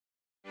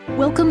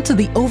Welcome to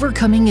the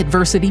Overcoming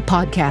Adversity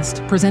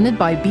podcast, presented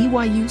by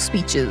BYU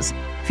Speeches,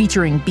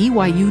 featuring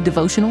BYU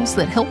devotionals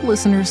that help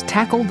listeners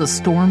tackle the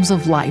storms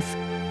of life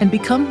and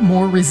become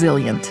more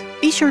resilient.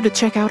 Be sure to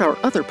check out our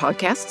other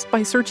podcasts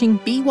by searching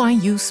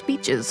BYU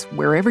Speeches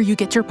wherever you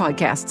get your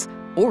podcasts,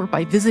 or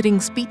by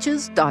visiting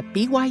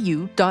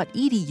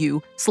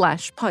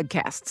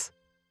speeches.byu.edu/podcasts.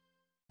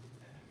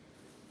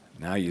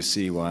 Now you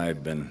see why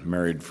I've been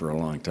married for a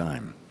long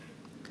time.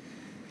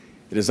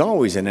 It is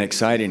always an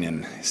exciting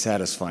and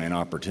satisfying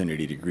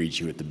opportunity to greet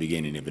you at the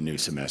beginning of a new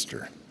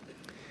semester.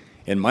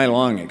 In my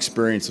long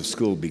experience of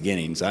school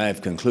beginnings, I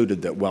have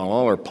concluded that while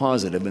all are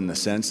positive in the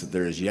sense that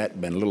there has yet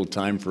been little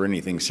time for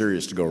anything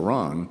serious to go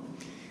wrong,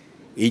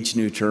 each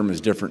new term is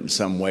different in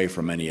some way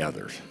from any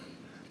others.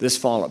 This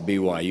fall at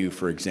BYU,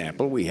 for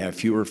example, we have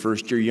fewer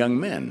first-year young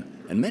men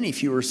and many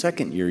fewer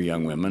second-year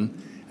young women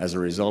as a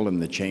result of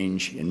the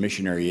change in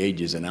missionary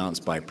ages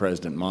announced by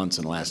President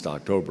Monson last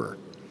October.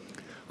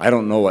 I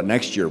don't know what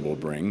next year will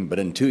bring, but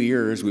in 2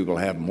 years we will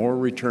have more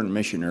returned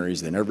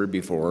missionaries than ever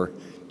before,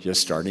 just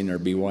starting their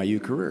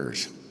BYU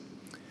careers.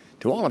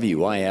 To all of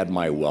you, I add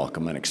my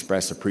welcome and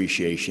express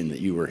appreciation that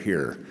you are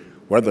here,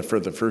 whether for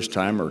the first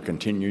time or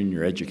continuing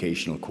your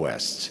educational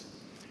quests.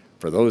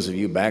 For those of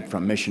you back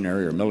from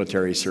missionary or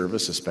military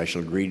service, a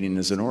special greeting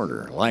is in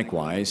order.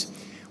 Likewise,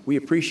 we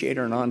appreciate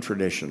our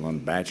non-traditional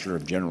and Bachelor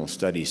of General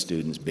Studies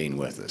students being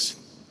with us.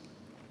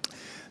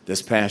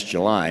 This past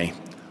July,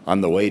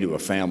 on the way to a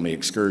family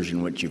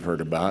excursion, which you've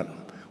heard about,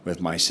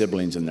 with my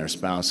siblings and their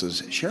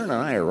spouses, Sharon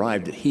and I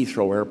arrived at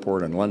Heathrow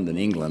Airport in London,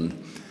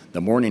 England, the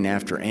morning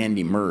after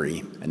Andy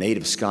Murray, a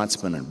native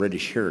Scotsman and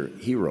British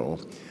hero,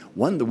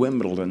 won the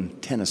Wimbledon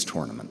tennis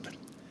tournament.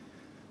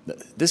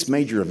 This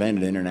major event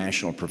in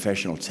international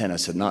professional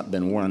tennis had not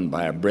been won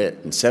by a Brit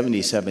in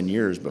 77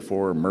 years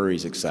before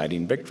Murray's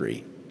exciting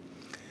victory.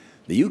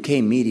 The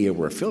UK media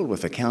were filled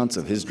with accounts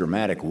of his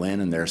dramatic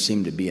win, and there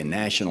seemed to be a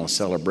national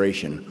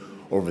celebration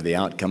over the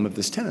outcome of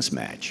this tennis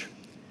match.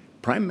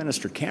 Prime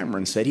Minister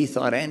Cameron said he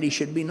thought Andy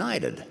should be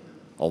knighted,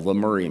 although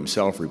Murray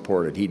himself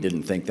reported he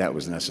didn't think that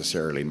was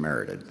necessarily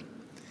merited.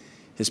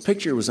 His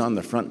picture was on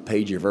the front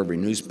page of every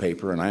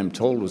newspaper, and I am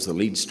told was the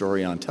lead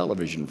story on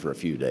television for a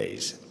few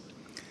days.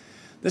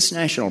 This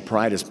national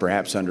pride is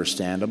perhaps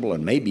understandable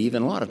and maybe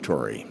even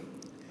laudatory.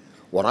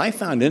 What I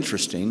found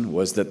interesting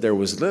was that there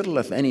was little,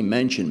 if any,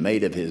 mention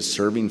made of his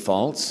serving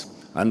faults,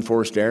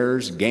 unforced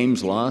errors,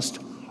 games lost,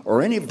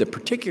 or any of the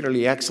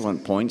particularly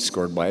excellent points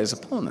scored by his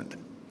opponent.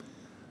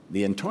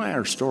 The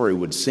entire story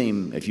would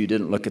seem, if you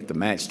didn't look at the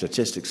match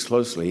statistics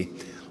closely,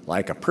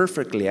 like a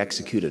perfectly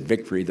executed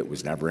victory that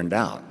was never in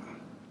doubt.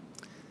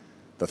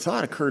 The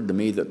thought occurred to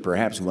me that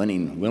perhaps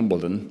winning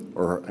Wimbledon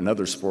or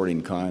another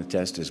sporting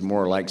contest is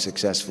more like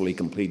successfully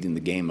completing the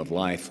game of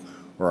life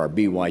or our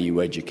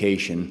BYU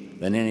education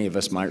than any of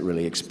us might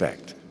really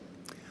expect.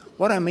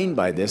 What I mean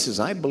by this is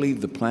I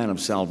believe the plan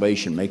of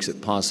salvation makes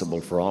it possible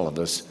for all of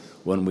us,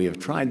 when we have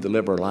tried to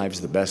live our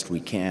lives the best we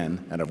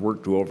can and have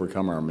worked to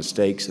overcome our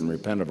mistakes and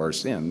repent of our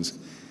sins,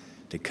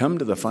 to come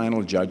to the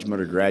final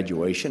judgment or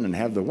graduation and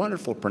have the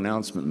wonderful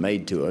pronouncement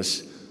made to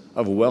us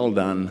of "Well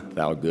done,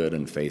 thou good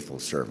and faithful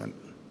servant."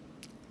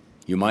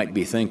 You might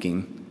be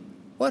thinking,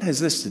 what has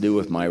this to do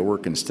with my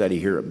work and study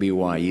here at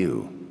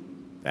BYU?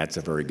 That's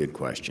a very good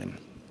question.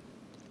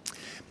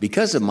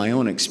 Because of my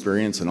own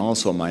experience and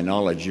also my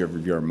knowledge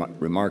of your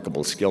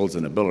remarkable skills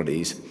and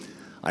abilities,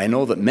 I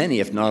know that many,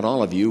 if not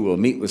all of you, will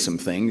meet with some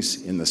things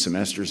in the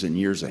semesters and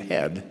years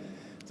ahead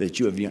that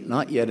you have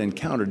not yet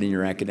encountered in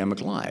your academic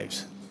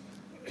lives.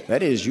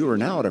 That is, you are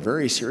now at a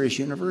very serious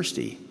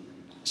university,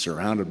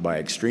 surrounded by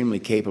extremely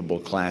capable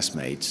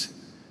classmates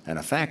and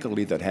a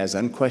faculty that has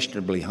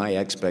unquestionably high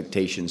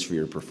expectations for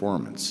your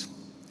performance.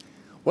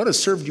 What has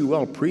served you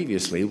well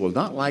previously will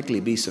not likely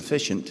be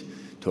sufficient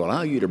to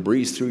allow you to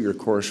breeze through your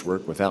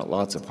coursework without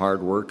lots of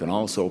hard work and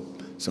also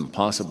some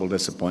possible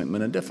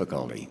disappointment and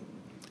difficulty.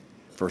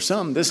 For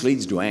some, this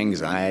leads to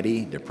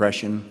anxiety,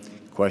 depression,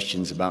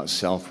 questions about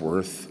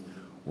self-worth,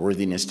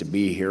 worthiness to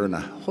be here, and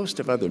a host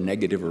of other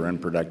negative or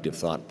unproductive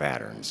thought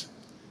patterns.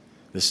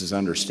 This is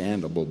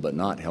understandable, but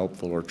not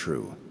helpful or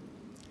true.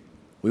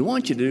 We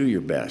want you to do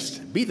your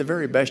best. Be the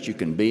very best you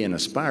can be and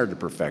aspire to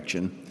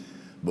perfection,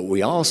 but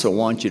we also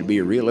want you to be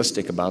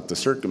realistic about the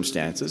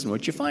circumstances in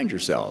which you find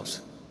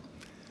yourselves.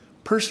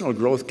 Personal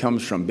growth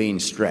comes from being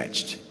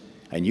stretched,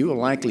 and you will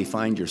likely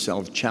find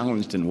yourself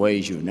challenged in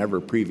ways you've never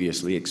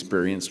previously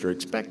experienced or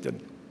expected.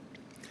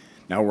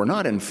 Now, we're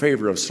not in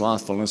favor of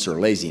slothfulness or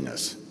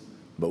laziness,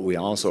 but we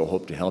also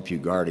hope to help you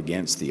guard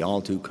against the all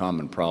too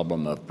common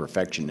problem of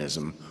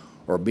perfectionism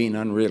or being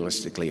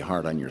unrealistically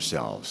hard on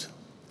yourselves.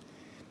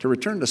 To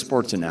return to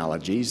sports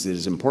analogies, it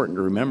is important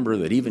to remember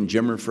that even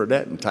Jimmer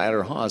Fredette and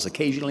Tyler Haws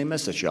occasionally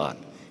miss a shot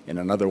in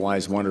an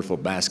otherwise wonderful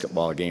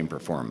basketball game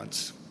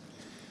performance.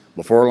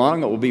 Before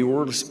long, it will be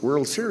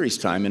World Series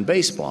time in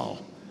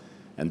baseball.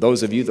 And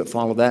those of you that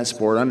follow that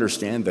sport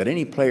understand that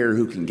any player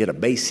who can get a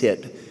base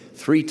hit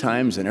 3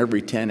 times in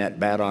every 10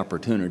 at-bat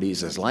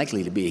opportunities is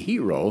likely to be a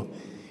hero,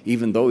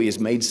 even though he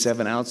has made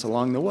 7 outs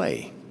along the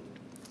way.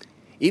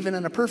 Even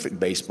in a perfect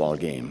baseball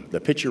game, the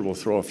pitcher will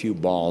throw a few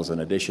balls in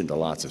addition to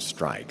lots of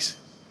strikes.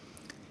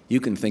 You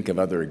can think of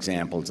other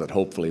examples that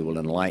hopefully will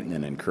enlighten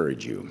and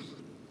encourage you.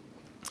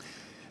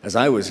 As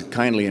I was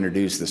kindly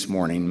introduced this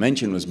morning,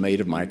 mention was made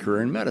of my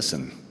career in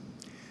medicine.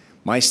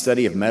 My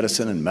study of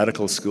medicine and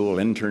medical school,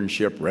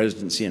 internship,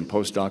 residency, and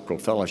postdoctoral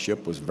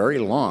fellowship was very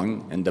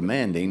long and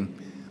demanding,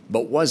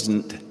 but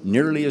wasn't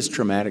nearly as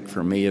traumatic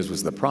for me as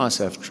was the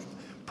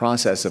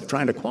process of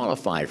trying to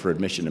qualify for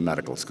admission to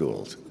medical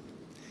schools.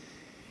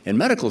 In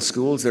medical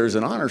schools, there's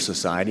an honor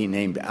society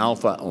named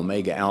Alpha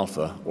Omega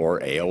Alpha, or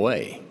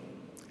AOA.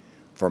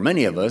 For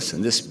many of us,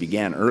 and this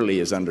began early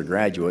as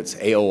undergraduates,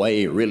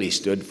 AOA really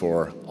stood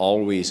for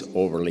Always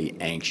Overly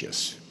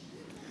Anxious.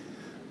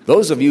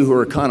 Those of you who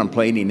are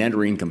contemplating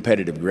entering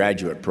competitive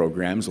graduate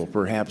programs will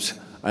perhaps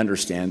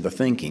understand the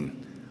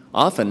thinking,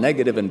 often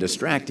negative and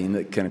distracting,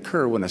 that can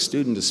occur when a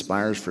student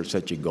aspires for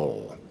such a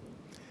goal.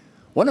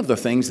 One of the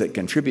things that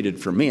contributed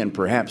for me and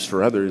perhaps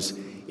for others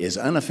is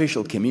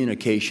unofficial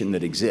communication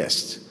that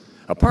exists,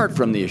 apart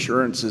from the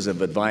assurances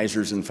of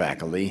advisors and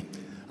faculty,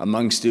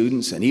 among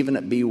students and even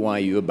at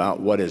BYU about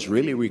what is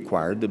really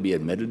required to be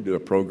admitted to a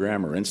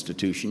program or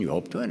institution you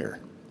hope to enter.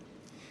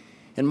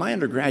 In my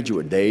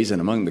undergraduate days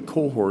and among the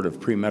cohort of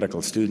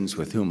pre-medical students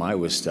with whom I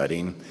was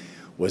studying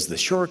was the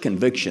sure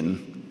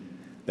conviction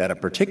that a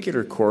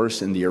particular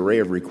course in the array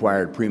of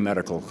required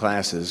pre-medical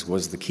classes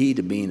was the key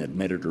to being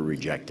admitted or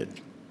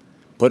rejected.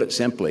 Put it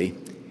simply,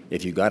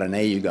 if you got an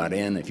A, you got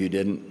in. If you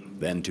didn't,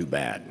 then too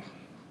bad.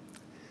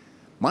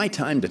 My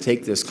time to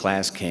take this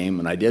class came,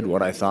 and I did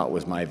what I thought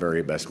was my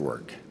very best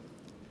work.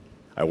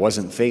 I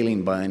wasn't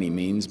failing by any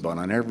means, but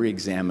on every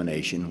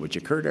examination, which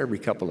occurred every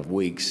couple of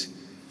weeks,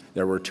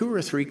 there were 2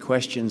 or 3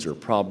 questions or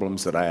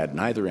problems that I had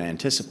neither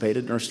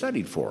anticipated nor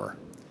studied for.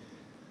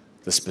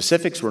 The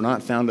specifics were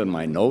not found in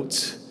my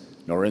notes,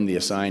 nor in the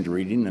assigned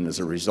reading, and as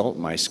a result,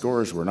 my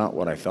scores were not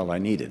what I felt I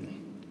needed.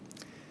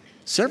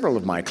 Several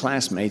of my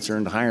classmates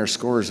earned higher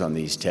scores on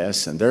these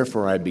tests, and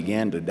therefore I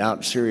began to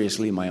doubt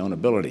seriously my own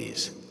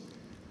abilities.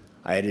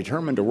 I had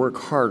determined to work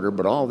harder,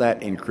 but all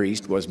that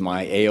increased was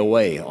my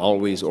AOA,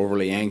 Always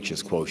Overly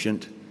Anxious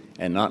quotient,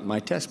 and not my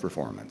test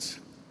performance.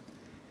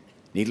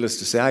 Needless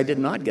to say, I did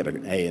not get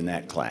an A in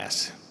that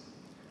class.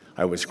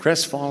 I was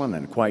crestfallen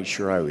and quite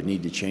sure I would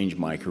need to change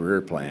my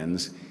career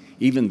plans,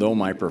 even though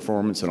my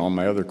performance in all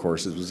my other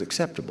courses was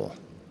acceptable.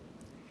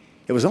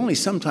 It was only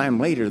some time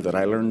later that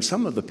I learned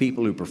some of the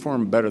people who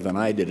performed better than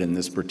I did in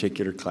this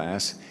particular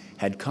class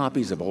had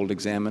copies of old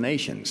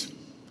examinations.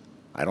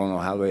 I don't know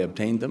how they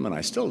obtained them, and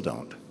I still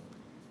don't.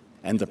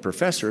 And the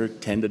professor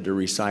tended to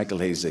recycle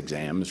his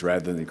exams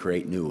rather than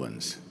create new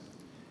ones.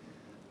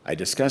 I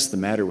discussed the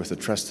matter with a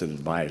trusted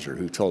advisor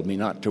who told me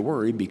not to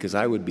worry because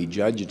I would be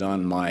judged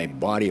on my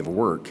body of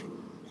work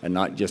and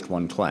not just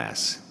one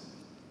class.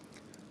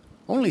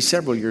 Only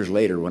several years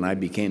later, when I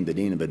became the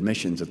dean of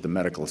admissions at the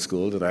medical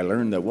school, did I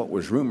learn that what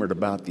was rumored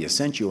about the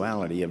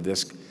essentiality of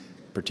this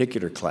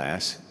particular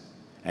class,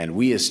 and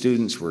we as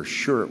students were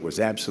sure it was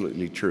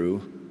absolutely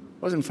true,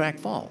 was in fact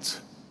false.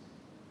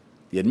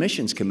 The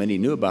admissions committee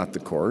knew about the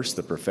course,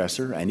 the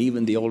professor, and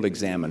even the old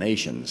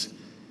examinations.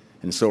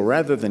 And so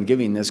rather than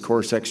giving this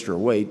course extra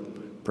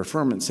weight,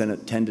 performance in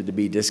it tended to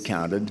be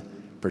discounted,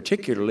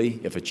 particularly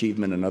if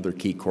achievement in other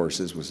key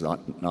courses was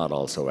not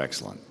also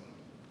excellent.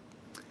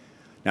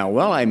 Now,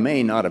 while I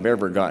may not have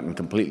ever gotten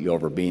completely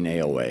over being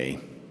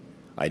AOA,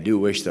 I do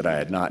wish that I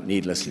had not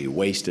needlessly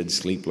wasted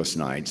sleepless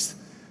nights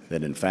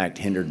that in fact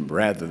hindered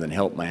rather than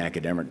helped my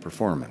academic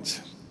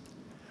performance.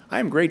 I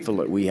am grateful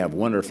that we have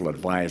wonderful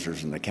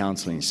advisors in the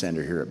counseling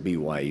center here at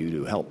BYU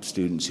to help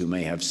students who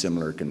may have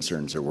similar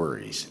concerns or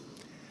worries.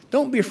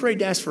 Don't be afraid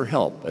to ask for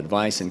help,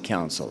 advice, and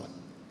counsel.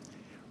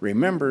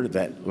 Remember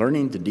that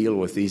learning to deal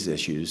with these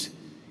issues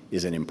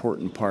is an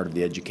important part of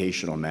the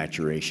educational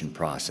maturation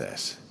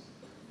process.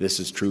 This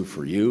is true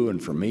for you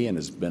and for me and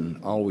has been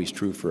always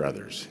true for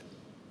others.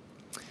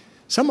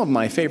 Some of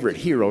my favorite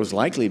heroes,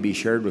 likely to be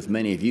shared with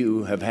many of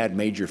you, have had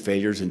major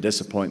failures and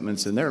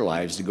disappointments in their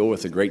lives to go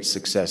with the great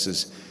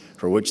successes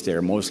for which they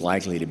are most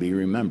likely to be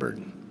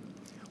remembered.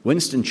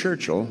 Winston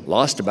Churchill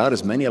lost about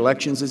as many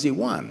elections as he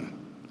won.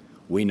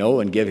 We know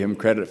and give him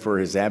credit for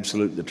his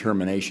absolute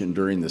determination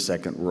during the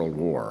Second World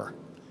War.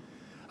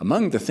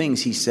 Among the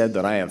things he said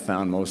that I have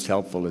found most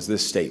helpful is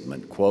this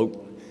statement,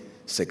 quote,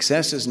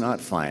 "Success is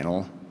not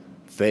final,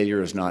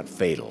 failure is not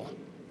fatal.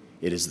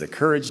 It is the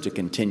courage to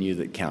continue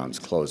that counts,"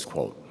 close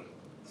quote.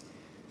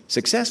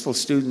 Successful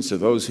students are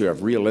those who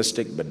have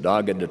realistic but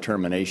dogged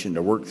determination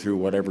to work through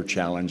whatever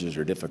challenges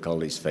or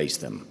difficulties face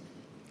them.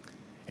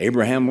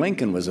 Abraham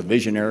Lincoln was a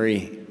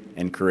visionary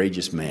and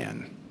courageous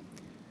man.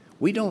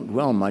 We don't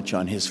dwell much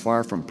on his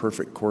far from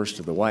perfect course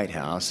to the White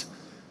House,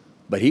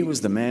 but he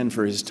was the man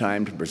for his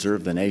time to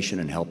preserve the nation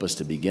and help us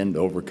to begin to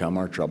overcome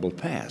our troubled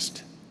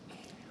past.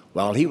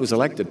 While he was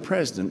elected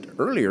president,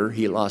 earlier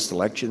he lost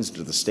elections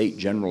to the state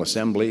General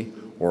Assembly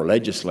or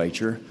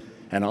legislature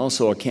and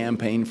also a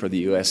campaign for the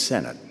U.S.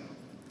 Senate.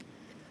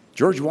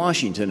 George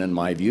Washington, in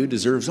my view,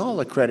 deserves all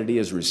the credit he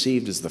has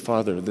received as the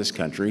father of this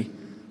country,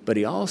 but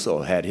he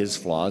also had his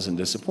flaws and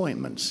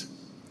disappointments.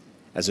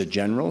 As a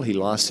general, he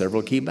lost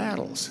several key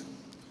battles.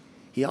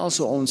 He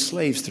also owned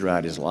slaves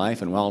throughout his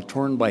life, and while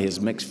torn by his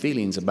mixed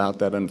feelings about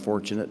that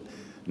unfortunate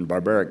and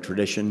barbaric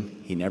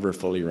tradition, he never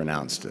fully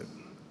renounced it.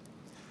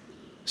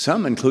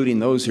 Some, including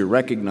those who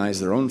recognize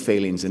their own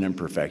failings and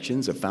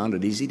imperfections, have found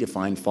it easy to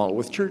find fault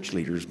with church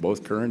leaders,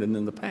 both current and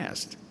in the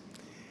past.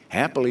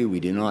 Happily, we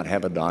do not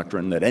have a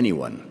doctrine that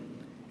anyone,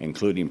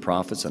 including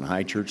prophets and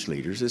high church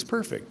leaders, is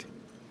perfect.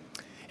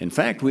 In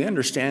fact, we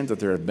understand that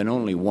there have been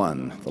only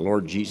one, the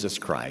Lord Jesus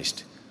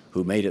Christ,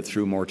 who made it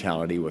through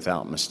mortality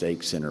without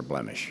mistake, sin, or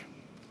blemish.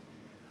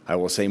 I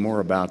will say more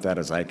about that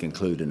as I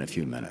conclude in a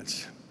few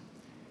minutes.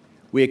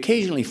 We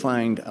occasionally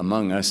find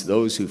among us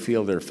those who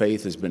feel their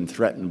faith has been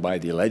threatened by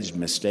the alleged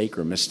mistake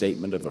or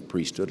misstatement of a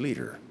priesthood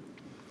leader.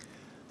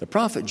 The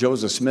prophet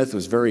Joseph Smith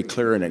was very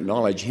clear in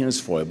acknowledging his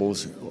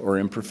foibles or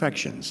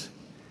imperfections.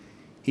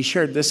 He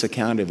shared this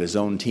account of his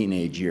own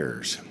teenage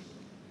years.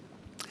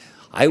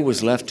 I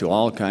was left to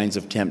all kinds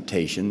of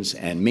temptations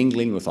and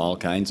mingling with all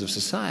kinds of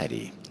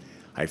society.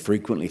 I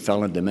frequently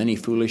fell into many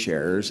foolish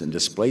errors and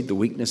displayed the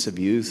weakness of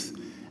youth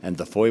and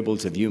the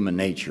foibles of human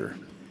nature,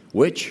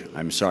 which,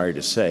 I'm sorry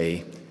to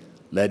say,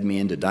 led me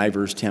into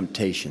diverse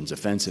temptations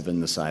offensive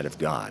in the sight of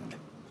God.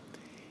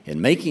 In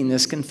making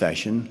this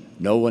confession,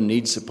 no one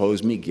need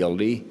suppose me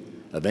guilty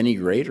of any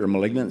great or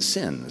malignant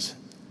sins.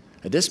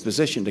 A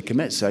disposition to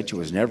commit such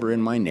was never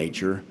in my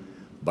nature,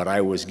 but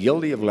I was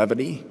guilty of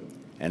levity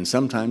and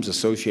sometimes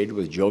associated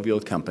with jovial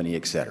company,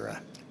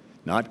 etc.,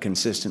 not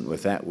consistent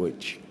with that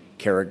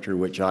character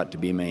which ought to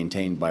be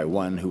maintained by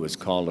one who was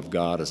called of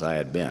God as I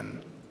had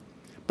been.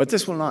 But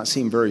this will not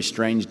seem very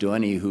strange to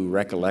any who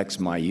recollects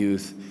my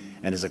youth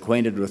and is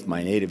acquainted with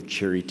my native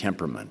cheery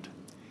temperament.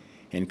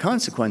 In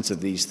consequence of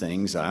these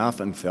things, I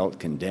often felt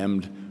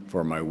condemned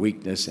for my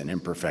weakness and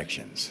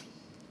imperfections."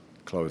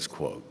 Close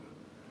quote.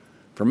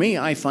 For me,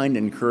 I find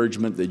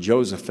encouragement that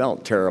Joseph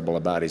felt terrible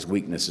about his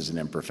weaknesses and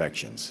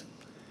imperfections.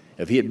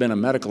 If he had been a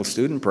medical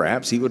student,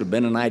 perhaps he would have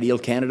been an ideal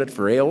candidate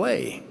for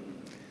AOA.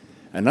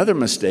 Another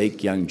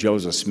mistake young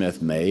Joseph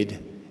Smith made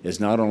is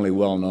not only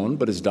well known,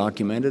 but is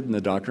documented in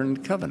the Doctrine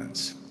and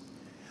Covenants.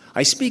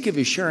 I speak of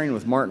his sharing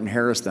with Martin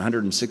Harris the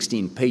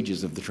 116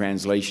 pages of the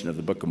translation of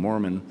the Book of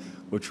Mormon,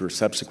 which were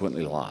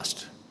subsequently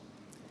lost.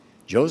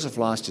 Joseph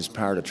lost his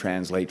power to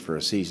translate for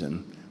a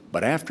season,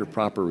 but after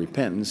proper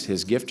repentance,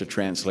 his gift to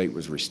translate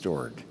was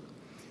restored.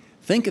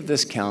 Think of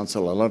this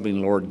counsel a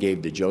loving Lord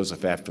gave to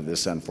Joseph after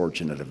this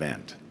unfortunate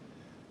event.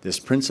 This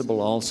principle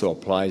also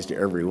applies to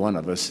every one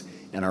of us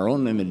in our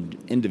own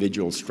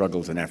individual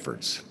struggles and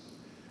efforts.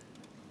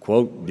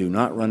 Quote, "Do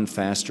not run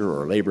faster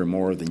or labor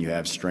more than you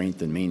have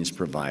strength and means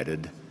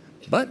provided,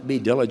 but be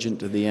diligent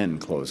to the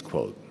end," close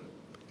quote.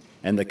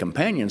 And the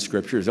companion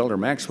scripture, as Elder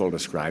Maxwell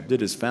described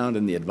it, is found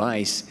in the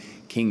advice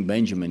King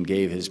Benjamin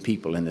gave his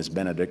people in his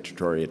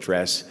benedictory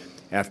address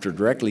after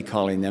directly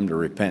calling them to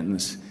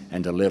repentance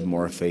and to live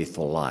more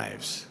faithful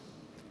lives.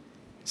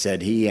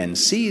 Said he, "And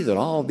see that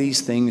all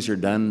these things are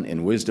done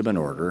in wisdom and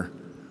order,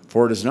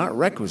 for it is not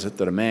requisite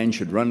that a man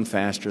should run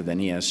faster than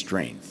he has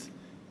strength.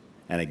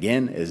 And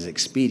again, it is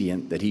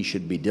expedient that he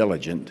should be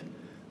diligent,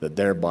 that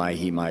thereby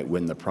he might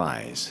win the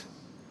prize.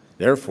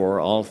 Therefore,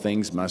 all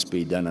things must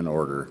be done in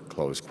order,"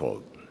 close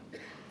quote.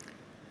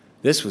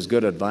 This was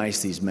good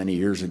advice these many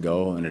years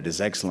ago, and it is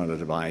excellent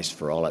advice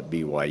for all at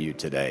BYU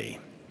today.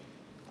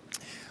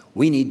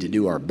 We need to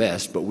do our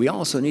best, but we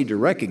also need to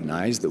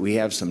recognize that we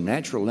have some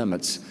natural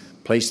limits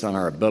placed on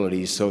our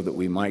abilities so that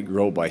we might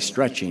grow by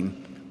stretching,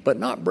 but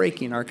not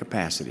breaking our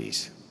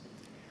capacities.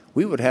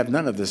 We would have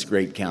none of this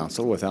great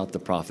counsel without the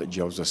prophet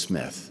Joseph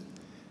Smith.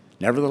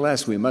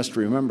 Nevertheless, we must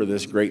remember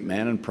this great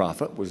man and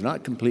prophet was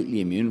not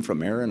completely immune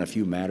from error in a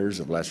few matters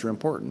of lesser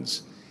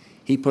importance.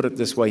 He put it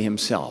this way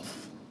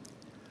himself: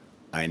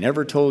 "I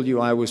never told you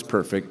I was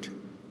perfect,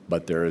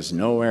 but there is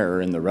no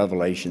error in the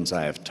revelations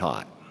I have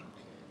taught."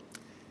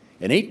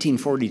 In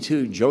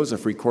 1842,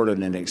 Joseph recorded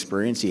an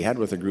experience he had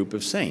with a group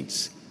of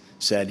saints.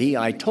 Said he,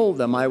 "I told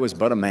them I was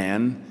but a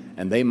man,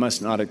 and they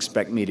must not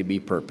expect me to be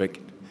perfect.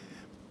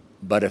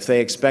 But if they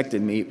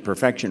expected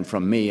perfection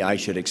from me, I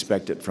should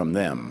expect it from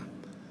them.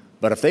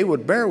 But if they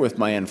would bear with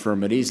my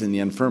infirmities and the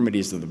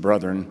infirmities of the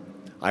brethren,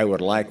 I would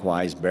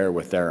likewise bear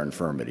with their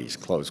infirmities,"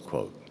 close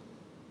quote.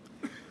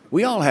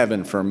 We all have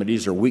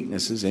infirmities or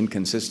weaknesses,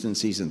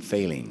 inconsistencies, and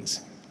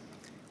failings.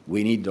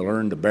 We need to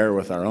learn to bear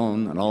with our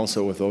own and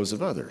also with those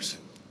of others.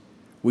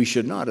 We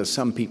should not, as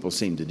some people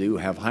seem to do,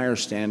 have higher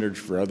standards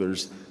for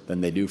others than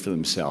they do for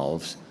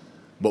themselves,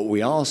 but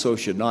we also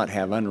should not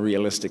have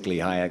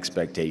unrealistically high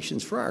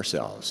expectations for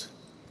ourselves.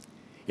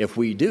 If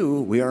we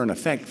do, we are in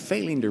effect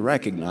failing to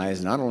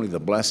recognize not only the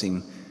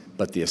blessing,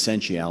 but the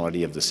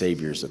essentiality of the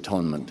Savior's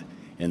atonement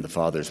in the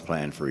Father's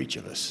plan for each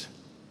of us.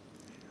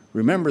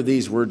 Remember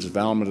these words of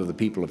Alma to the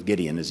people of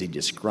Gideon as he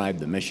described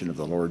the mission of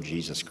the Lord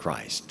Jesus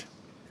Christ.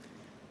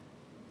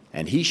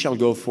 "And he shall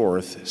go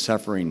forth,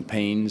 suffering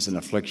pains and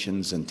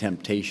afflictions and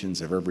temptations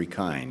of every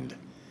kind.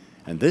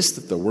 And this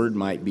that the word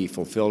might be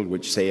fulfilled,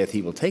 which saith,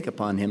 he will take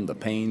upon him the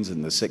pains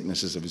and the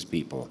sicknesses of his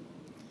people.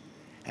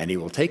 And he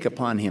will take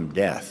upon him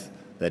death,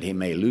 that he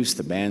may loose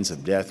the bands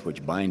of death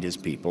which bind his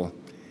people.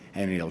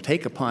 And he'll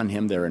take upon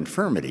him their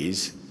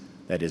infirmities,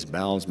 that his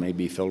bowels may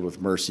be filled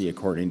with mercy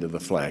according to the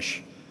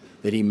flesh,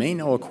 that he may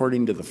know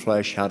according to the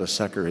flesh how to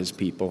succor his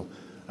people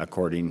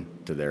according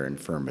to their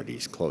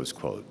infirmities." Close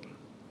quote.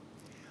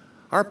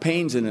 Our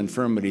pains and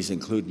infirmities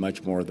include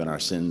much more than our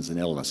sins and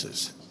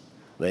illnesses.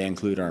 They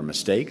include our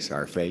mistakes,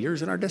 our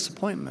failures, and our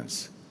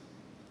disappointments.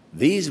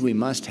 These we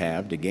must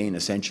have to gain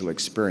essential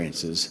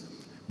experiences,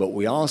 but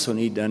we also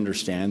need to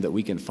understand that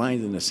we can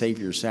find in the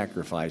Savior's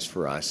sacrifice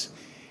for us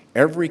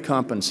every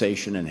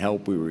compensation and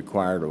help we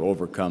require to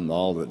overcome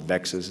all that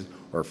vexes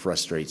or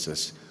frustrates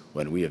us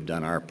when we have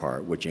done our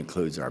part, which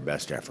includes our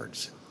best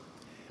efforts.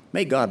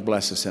 May God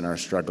bless us in our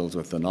struggles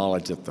with the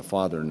knowledge that the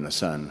Father and the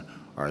Son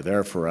are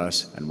there for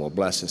us and will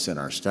bless us in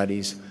our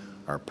studies,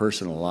 our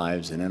personal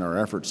lives, and in our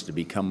efforts to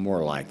become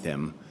more like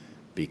them,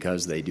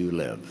 because they do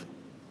live,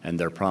 and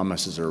their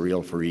promises are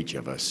real for each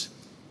of us.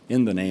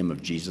 In the name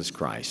of Jesus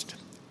Christ,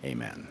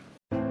 amen.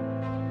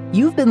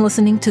 You've been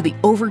listening to the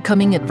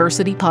Overcoming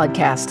Adversity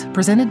podcast,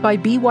 presented by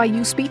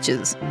BYU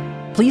Speeches.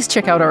 Please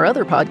check out our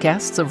other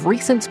podcasts of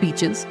recent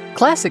speeches,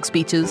 classic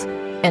speeches,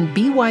 and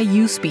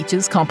BYU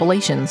Speeches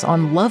compilations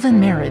on love and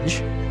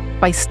marriage,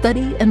 by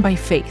study and by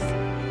faith.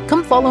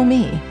 Come follow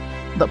me,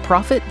 the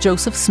Prophet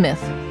Joseph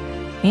Smith,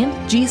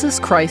 and Jesus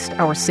Christ,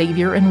 our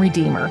Savior and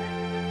Redeemer.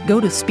 Go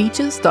to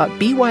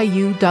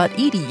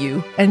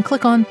speeches.byu.edu and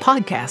click on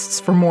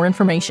Podcasts for more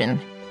information.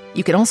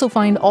 You can also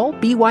find all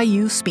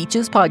BYU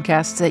Speeches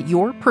podcasts at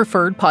your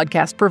preferred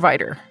podcast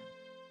provider.